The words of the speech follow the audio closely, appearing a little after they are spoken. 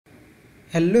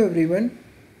Hello everyone.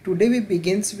 Today we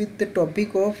begins with the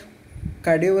topic of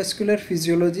cardiovascular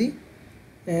physiology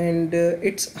and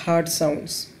its heart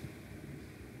sounds.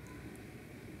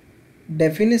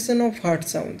 Definition of heart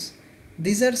sounds.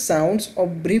 These are sounds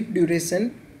of brief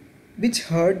duration which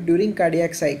heard during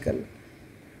cardiac cycle.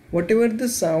 Whatever the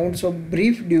sounds of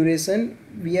brief duration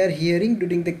we are hearing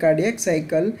during the cardiac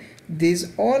cycle,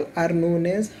 these all are known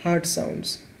as heart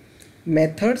sounds.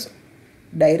 Methods: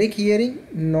 direct hearing,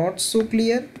 not so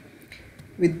clear.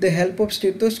 With the help of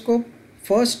stethoscope,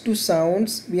 first two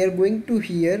sounds we are going to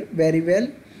hear very well,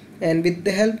 and with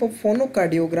the help of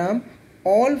phonocardiogram,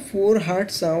 all four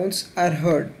heart sounds are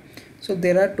heard. So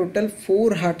there are total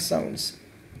four heart sounds.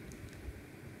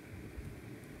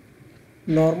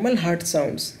 Normal heart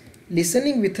sounds.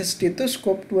 Listening with a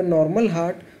stethoscope to a normal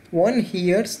heart, one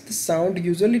hears the sound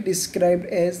usually described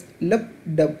as lup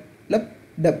dub, lup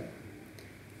dub.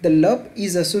 The lub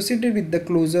is associated with the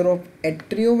closure of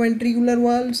atrioventricular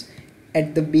valves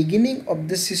at the beginning of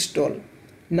the systole.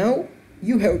 Now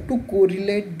you have to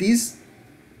correlate these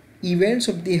events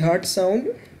of the heart sound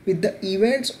with the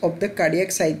events of the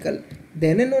cardiac cycle.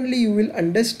 Then and only you will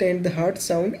understand the heart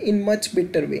sound in much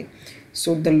better way.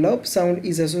 So the lub sound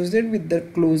is associated with the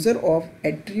closure of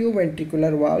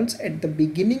atrioventricular valves at the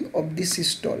beginning of the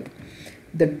systole.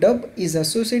 The dub is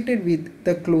associated with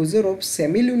the closure of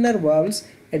semilunar valves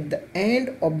at the end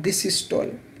of the systole.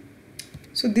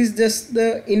 So this is just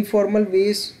the informal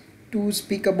ways to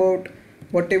speak about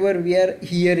whatever we are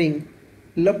hearing,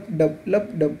 lup dub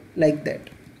like that.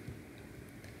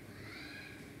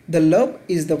 The lub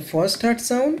is the first heart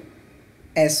sound,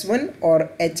 S1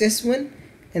 or HS1,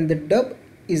 and the dub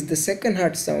is the second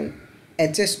heart sound,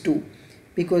 HS2,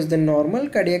 because the normal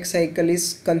cardiac cycle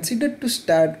is considered to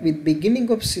start with beginning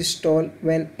of systole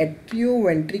when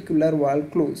atrioventricular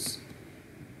valve close.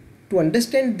 To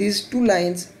understand these two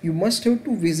lines, you must have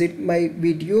to visit my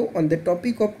video on the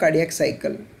topic of cardiac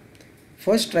cycle.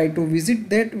 First try to visit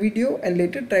that video and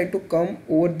later try to come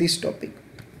over this topic.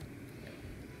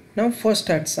 Now first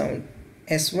heart sound,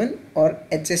 S1 or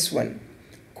HS1,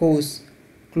 cause,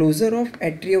 closure of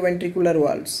atrioventricular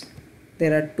valves.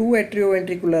 There are two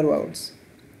atrioventricular valves.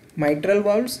 Mitral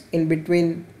valves in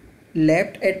between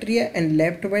left atria and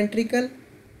left ventricle,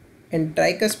 and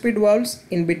tricuspid valves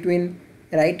in between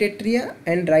right atria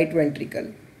and right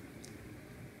ventricle.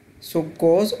 So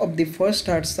cause of the first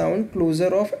heart sound,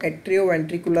 closure of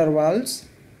atrioventricular valves.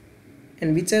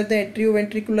 And which are the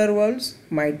atrioventricular valves?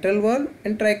 Mitral valve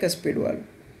and tricuspid valve.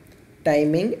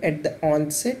 Timing at the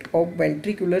onset of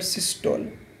ventricular systole.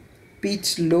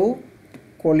 Pitch low,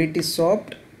 quality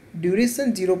soft,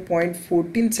 duration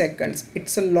 0.14 seconds.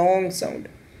 It's a long sound.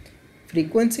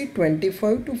 Frequency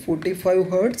 25 to 45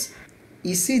 Hz.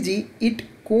 ECG, it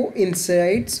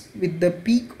coincides with the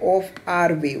peak of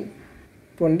R wave.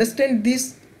 To understand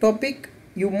this topic,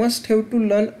 you must have to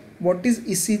learn what is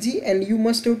ECG and you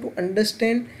must have to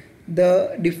understand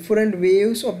the different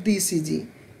waves of the ECG.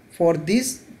 For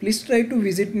this, please try to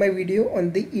visit my video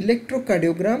on the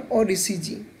electrocardiogram or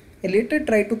ECG and later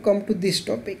try to come to this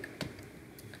topic.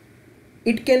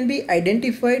 It can be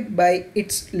identified by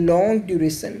its long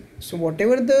duration. So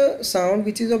whatever the sound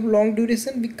which is of long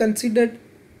duration, we considered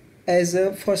as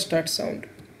a first heart sound.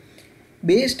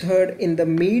 Best heard in the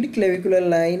mid-clavicular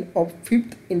line of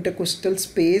fifth intercostal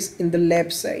space in the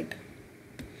left side.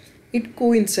 It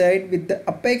coincides with the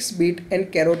apex beat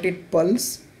and carotid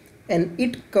pulse, and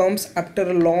it comes after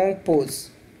a long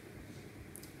pause.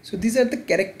 So these are the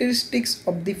characteristics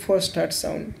of the first heart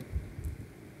sound.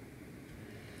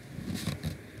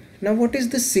 Now what is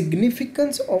the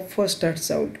significance of first heart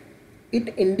sound?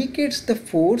 It indicates the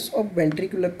force of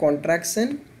ventricular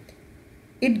contraction.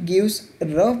 It gives a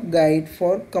rough guide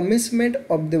for commencement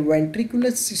of the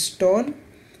ventricular systole.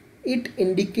 It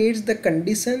indicates the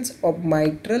conditions of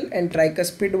mitral and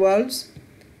tricuspid valves.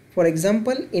 For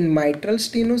example, in mitral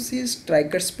stenosis,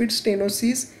 tricuspid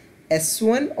stenosis,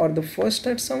 S1 or the first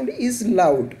heart sound is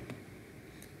loud.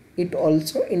 It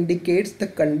also indicates the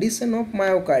condition of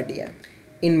myocardia.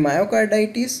 In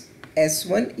myocarditis,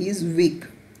 S1 is weak.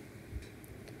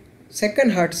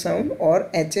 Second heart sound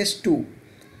or HS2,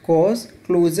 cause,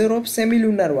 closure of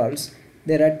semilunar valves.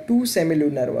 There are two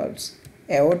semilunar valves,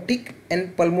 aortic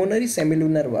and pulmonary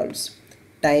semilunar valves.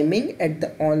 Timing at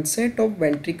the onset of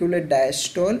ventricular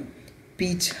diastole,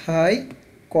 pitch high,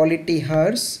 quality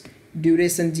harsh,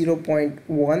 duration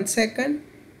 0.1 second,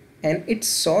 and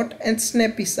it's short and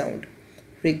snappy sound.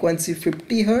 Frequency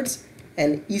 50 Hz,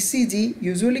 and ECG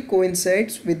usually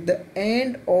coincides with the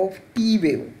end of T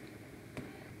wave.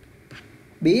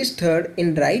 Best heard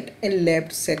in right and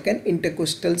left second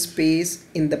intercostal space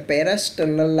in the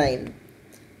parasternal line.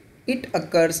 It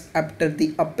occurs after the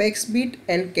apex beat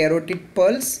and carotid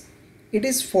pulse. It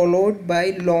is followed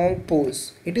by long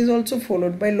pause. It is also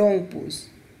followed by long pause.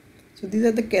 So these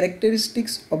are the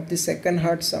characteristics of the second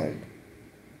heart sound.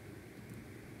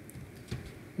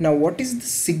 Now what is the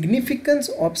significance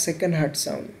of second heart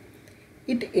sound?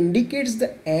 It indicates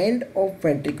the end of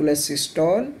ventricular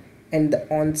systole and the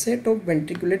onset of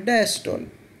ventricular diastole.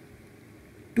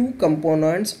 Two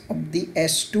components of the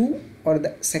S2 or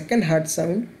the second heart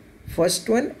sound. First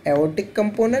one aortic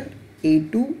component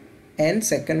A2 and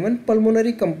second one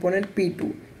pulmonary component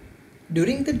P2.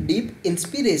 During the deep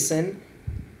inspiration,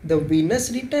 the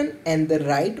venous return and the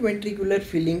right ventricular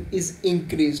filling is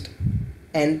increased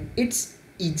and its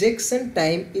ejection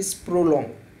time is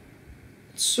prolonged.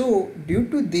 So due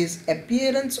to this,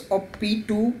 appearance of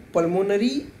P2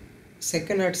 pulmonary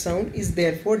second heart sound is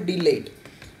therefore delayed.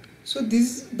 So this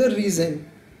is the reason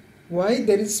why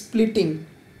there is splitting.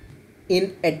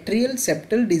 In atrial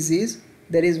septal disease,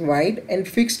 there is wide and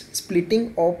fixed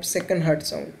splitting of second heart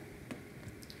sound.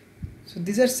 So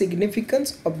these are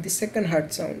significance of the second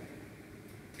heart sound.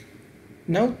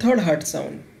 Now third heart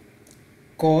sound.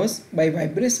 Caused by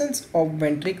vibrations of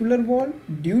ventricular wall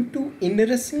due to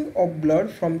inrushing of blood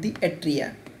from the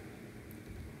atria.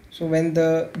 So when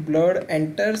the blood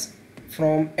enters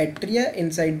from atria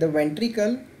inside the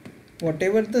ventricle,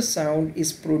 whatever the sound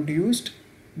is produced,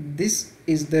 this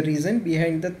is the reason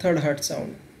behind the third heart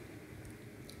sound.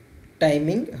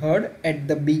 Timing heard at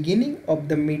the beginning of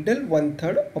the middle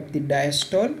 1/3 of the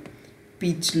diastole,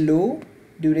 pitch low,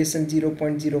 duration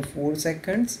 0.04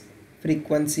 seconds,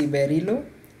 frequency very low,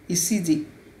 ECG,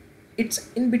 it's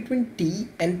in between T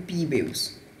and P waves.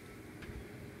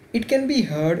 It can be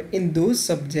heard in those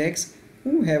subjects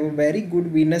who have a very good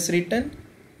venous return,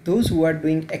 those who are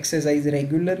doing exercise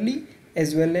regularly,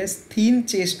 as well as thin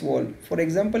chest wall, for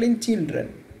example in children.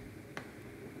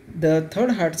 The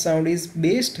third heart sound is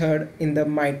best heard in the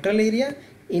mitral area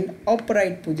in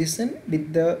upright position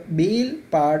with the bale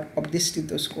part of the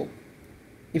stethoscope.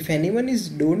 If anyone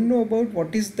don't know about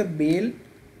what is the bale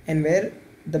and where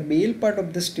the bale part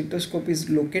of the stethoscope is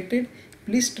located,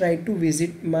 please try to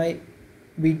visit my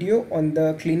video on the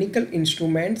clinical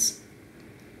instruments.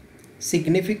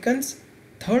 Significance: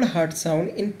 third heart sound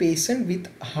in patient with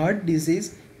heart disease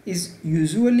is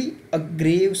usually a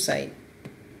grave sign,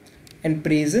 and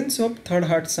presence of third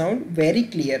heart sound very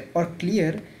clear or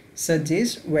clear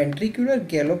suggests ventricular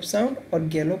gallop sound or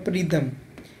gallop rhythm.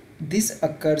 This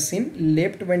occurs in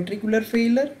left ventricular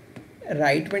failure,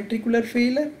 right ventricular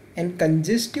failure, and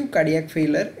congestive cardiac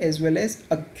failure, as well as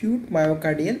acute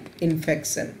myocardial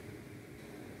infarction.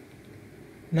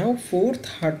 Now fourth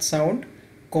heart sound,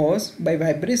 caused by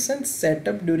vibrations set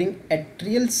up during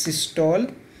atrial systole,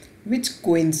 which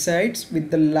coincides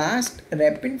with the last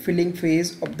rapid filling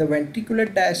phase of the ventricular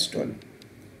diastole.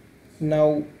 Now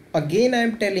again I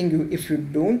am telling you, if you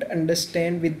don't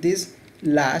understand with this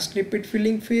last rapid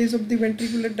filling phase of the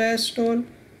ventricular diastole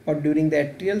or during the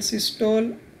atrial systole,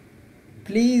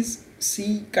 please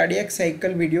see cardiac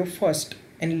cycle video first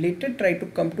and later try to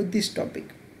come to this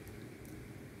topic.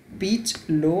 Pitch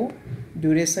low,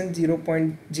 duration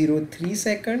 0.03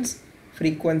 seconds,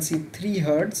 frequency 3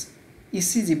 Hz,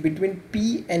 ECG between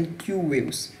P and Q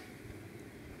waves.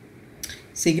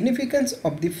 Significance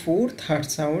of the fourth heart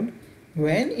sound: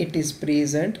 when it is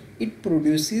present, it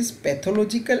produces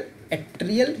pathological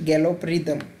atrial gallop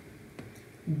rhythm.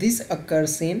 This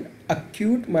occurs in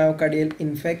acute myocardial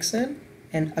infarction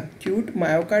and acute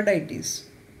myocarditis.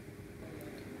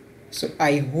 So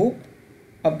I hope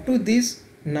up to this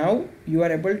now you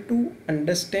are able to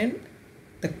understand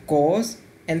the cause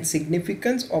and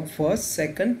significance of first,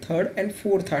 second, third and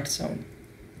fourth heart sound.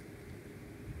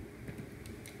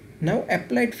 Now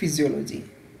applied physiology.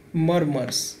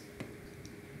 Murmurs.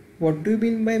 What do you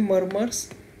mean by murmurs?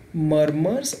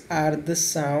 Murmurs are the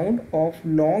sound of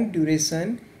long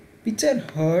duration which are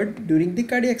heard during the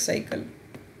cardiac cycle.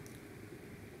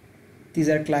 These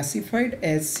are classified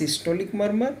as systolic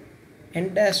murmur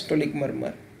and diastolic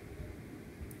murmur.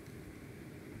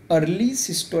 Early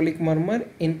systolic murmur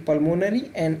in pulmonary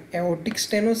and aortic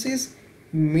stenosis,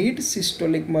 mid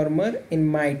systolic murmur in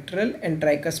mitral and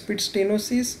tricuspid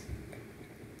stenosis,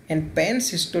 and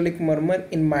pan-systolic murmur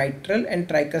in mitral and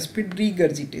tricuspid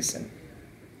regurgitation.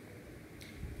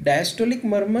 Diastolic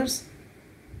murmurs: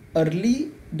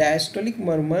 early diastolic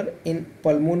murmur in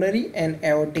pulmonary and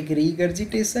aortic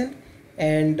regurgitation,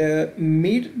 and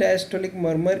mid diastolic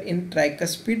murmur in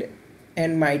tricuspid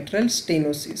and mitral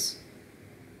stenosis.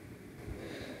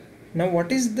 Now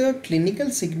what is the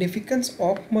clinical significance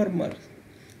of murmurs?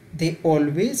 They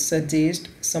always suggest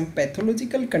some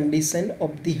pathological condition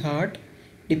of the heart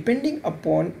Depending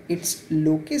upon its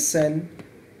location,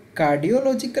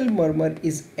 cardiological murmur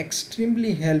is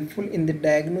extremely helpful in the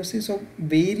diagnosis of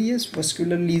various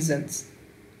vascular lesions.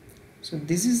 So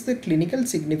this is the clinical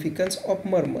significance of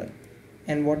murmur.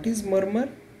 And what is murmur?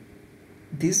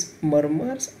 These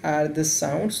murmurs are the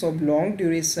sounds of long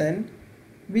duration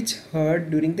which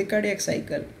heard during the cardiac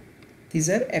cycle. These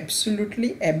are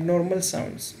absolutely abnormal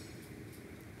sounds.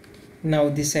 Now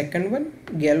the second one,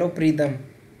 gallop rhythm.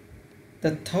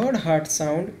 The third heart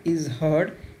sound is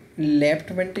heard in left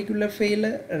ventricular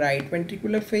failure, right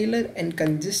ventricular failure and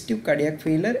congestive cardiac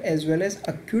failure as well as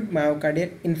acute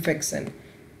myocardial infarction.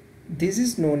 This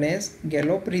is known as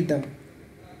gallop rhythm.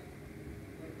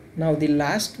 Now the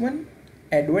last one,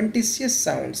 adventitious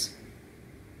sounds.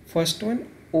 First one,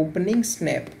 opening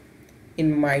snap.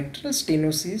 In mitral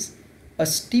stenosis, a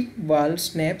steep valve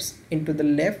snaps into the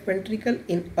left ventricle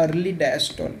in early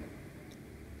diastole.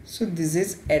 So this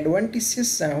is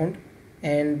adventitious sound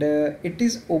and it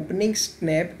is opening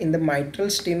snap in the mitral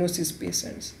stenosis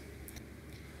patients.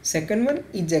 Second one,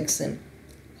 ejection.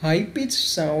 High pitched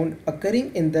sound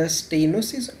occurring in the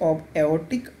stenosis of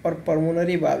aortic or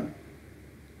pulmonary valve.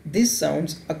 This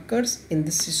sounds occurs in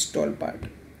the systole part.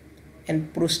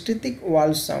 And prosthetic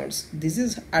valve sounds. This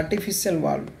is artificial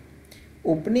valve.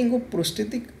 Opening of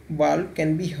prosthetic valve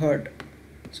can be heard.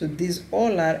 So these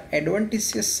all are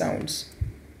adventitious sounds.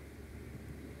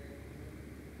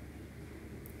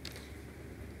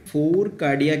 Four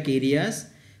cardiac areas: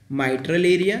 mitral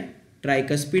area,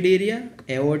 tricuspid area,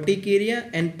 aortic area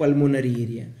and pulmonary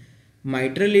area.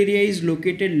 Mitral area is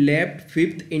located left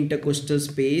fifth intercostal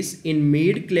space in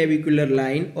mid-clavicular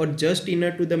line or just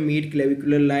inner to the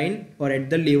mid-clavicular line or at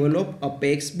the level of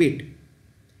apex bit.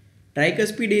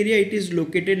 Tricuspid area, it is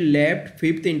located left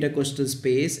fifth intercostal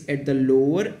space at the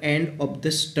lower end of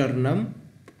the sternum.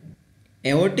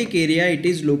 Aortic area, it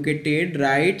is located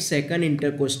right second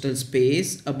intercostal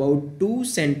space about 2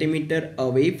 cm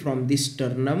away from the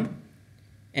sternum.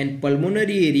 And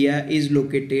pulmonary area is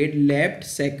located left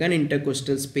second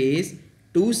intercostal space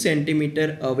 2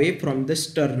 cm away from the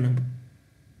sternum.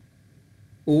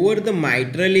 Over the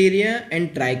mitral area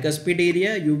and tricuspid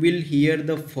area, you will hear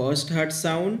the first heart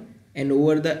sound, and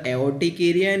over the aortic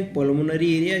area and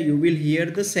pulmonary area, you will hear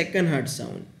the second heart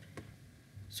sound.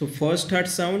 So first heart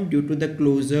sound due to the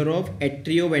closure of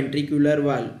atrioventricular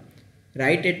valve.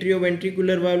 Right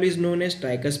atrioventricular valve is known as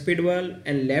tricuspid valve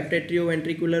and left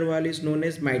atrioventricular valve is known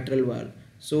as mitral valve.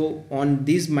 So on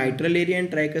this mitral area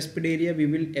and tricuspid area, we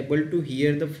will able to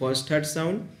hear the first heart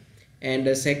sound, and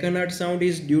the second heart sound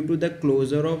is due to the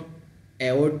closure of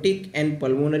aortic and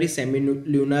pulmonary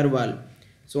semilunar valve.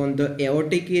 So on the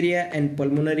aortic area and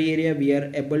pulmonary area, we are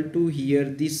able to hear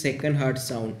the second heart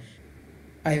sound.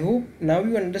 I hope now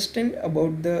you understand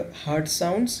about the heart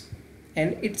sounds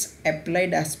and its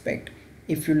applied aspect.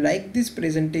 If you like this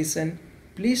presentation,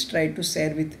 please try to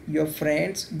share with your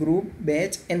friends, group,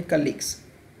 batch and colleagues.